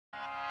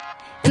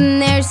And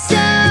there's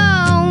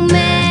so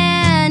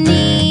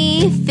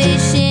many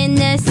fish in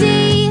the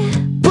sea,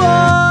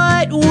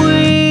 but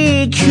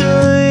we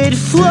could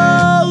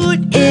float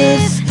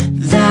if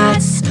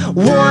that's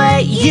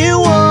what you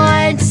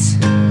want.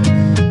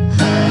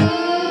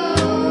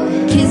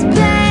 'Cause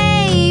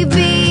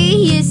baby,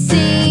 you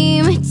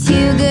seem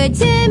too good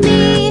to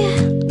me.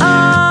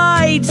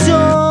 I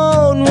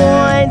don't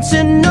want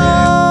to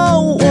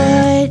know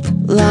what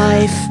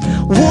life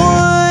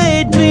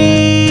would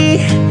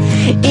be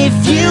if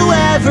you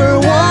ever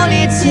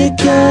wanted to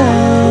go.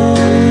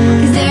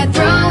 'Cause they're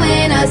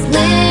throwing us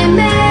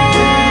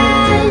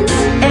lemons,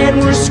 And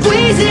we're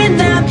squeezing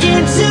them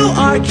into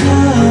our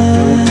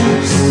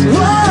cups.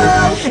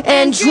 Whoa,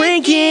 and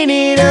drinking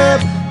it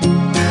up.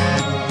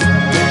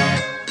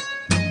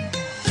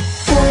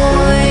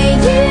 boy,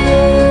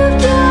 you've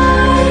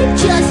got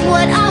just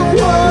what I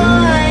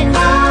want.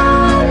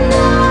 I'm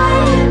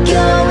not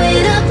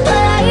going a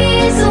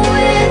place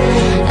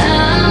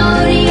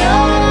without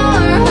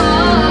your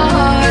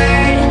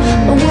heart.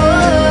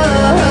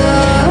 Whoa.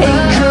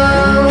 And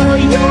girl,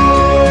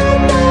 you're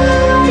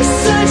my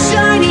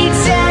sunshiny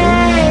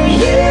day.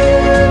 You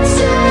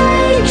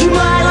take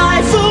my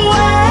life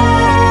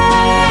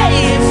away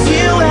if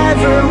you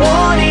ever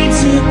wanted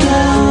to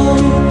go.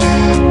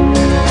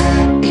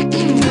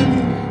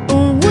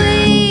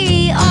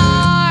 We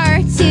are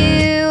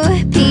two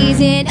peas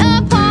in a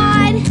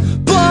pod,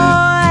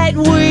 But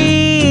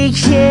we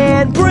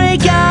can't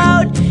break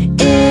out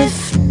if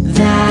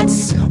that's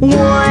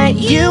what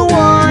you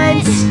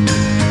want.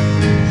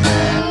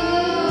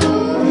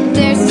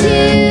 there's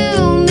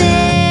too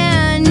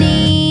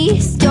many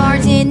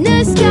stars in the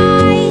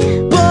sky,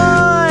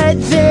 But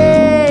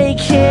they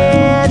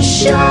can't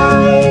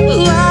shine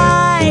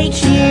like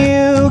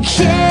you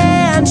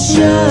can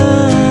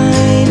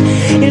shine.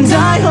 And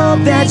I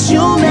hope that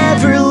you'll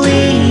never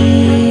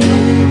leave.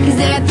 'cause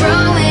they're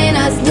throwing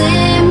us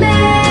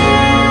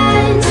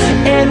lemons,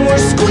 And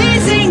we're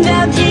squeezing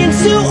them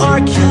into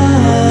our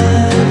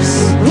cups.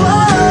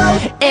 Whoa,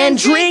 and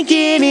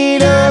drinking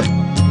it up.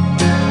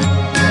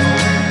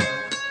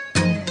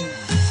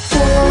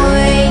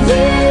 boy,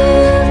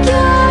 you've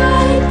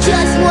got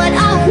just what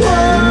I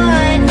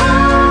want.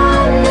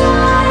 I'm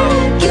not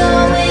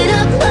going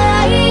a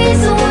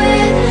place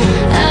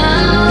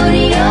without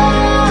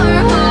your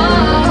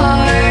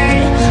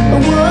heart.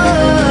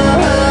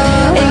 Whoa.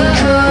 And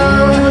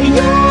girl,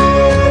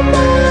 you're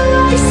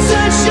my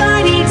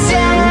sunshiny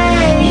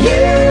day.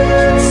 You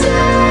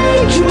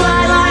take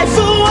my life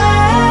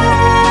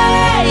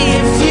away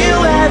if you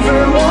ever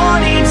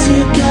wanted to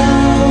go.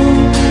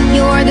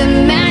 You're the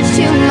match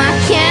to my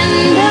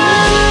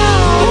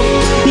candle,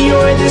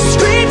 You're the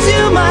scream to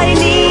my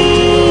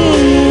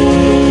need.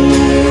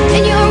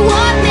 and you're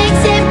what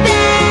makes it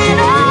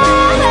better.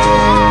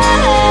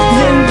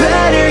 Than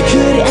better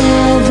could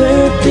ever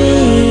be.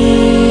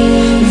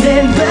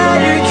 Than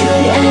better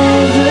could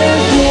ever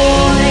be.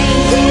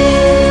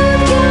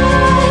 You've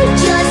got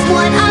just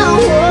what I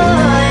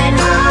want.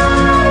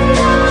 I'm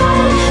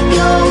not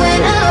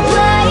going a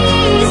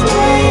place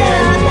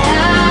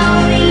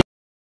without you.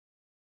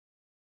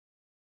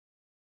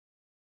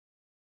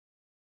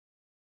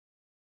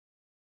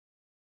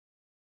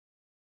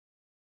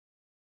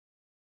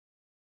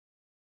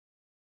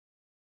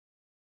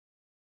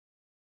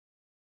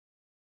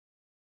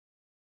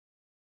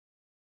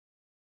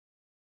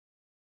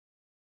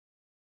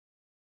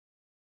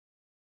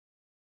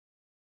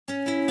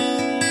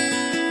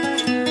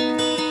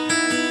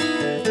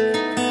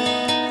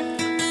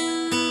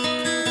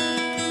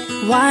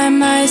 Why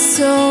am I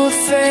so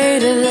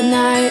afraid of the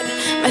night?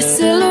 My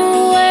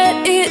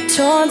silhouette, it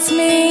taunts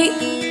me.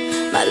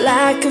 My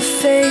lack of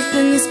faith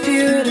in this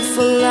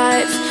beautiful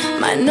life,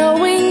 my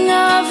knowing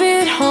of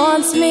it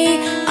haunts me.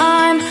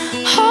 I'm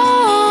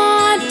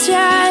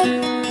haunted,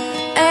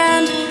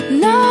 and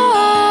no,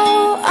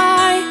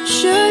 I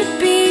should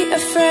be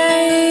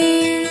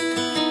afraid.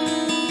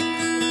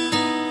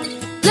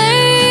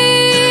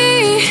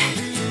 Lay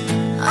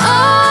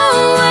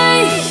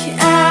awake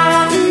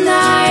at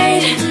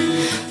night,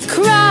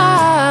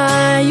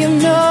 cry, you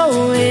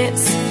know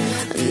it's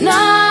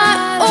not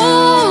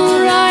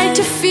alright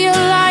to feel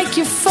like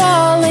you're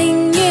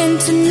falling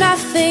into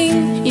nothing.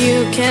 You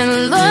can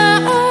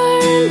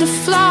learn to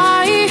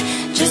fly,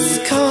 just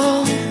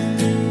call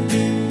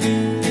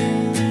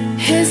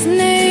his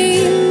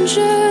name,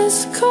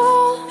 just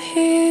call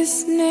his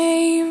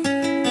name.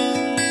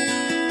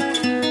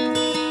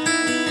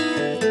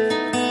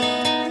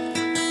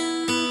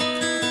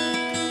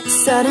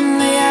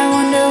 Suddenly I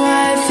wonder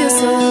why I feel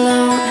so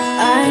alone.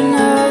 I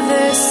know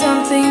there's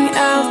something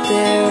out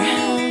there.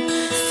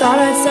 Thought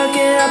I'd suck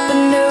it up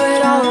and do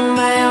it all on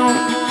my own.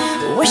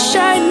 Wish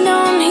I'd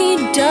known he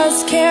does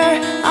care.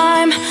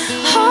 I'm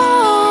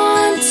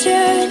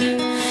haunted,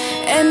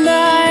 and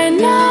I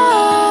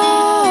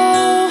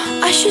know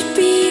I should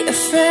be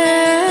afraid.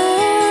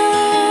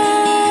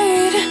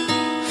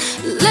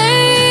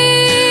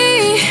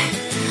 Lay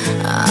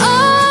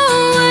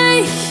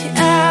awake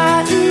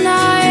at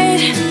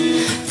night,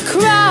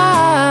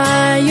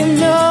 cry, you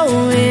know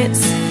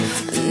it's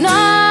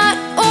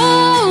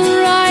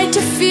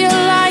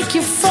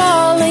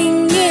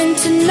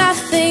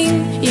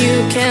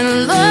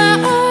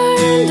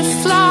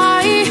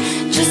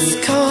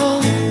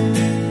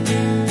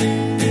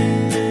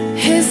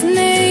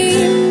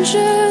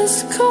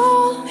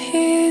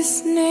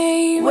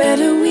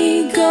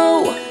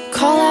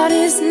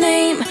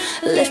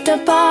lift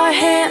up our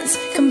hands,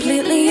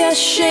 completely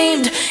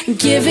ashamed.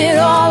 Give it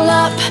all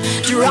up,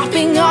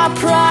 dropping our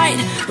pride.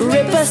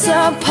 Rip us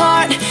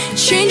apart,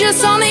 change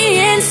us on the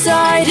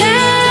inside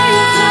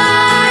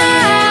out.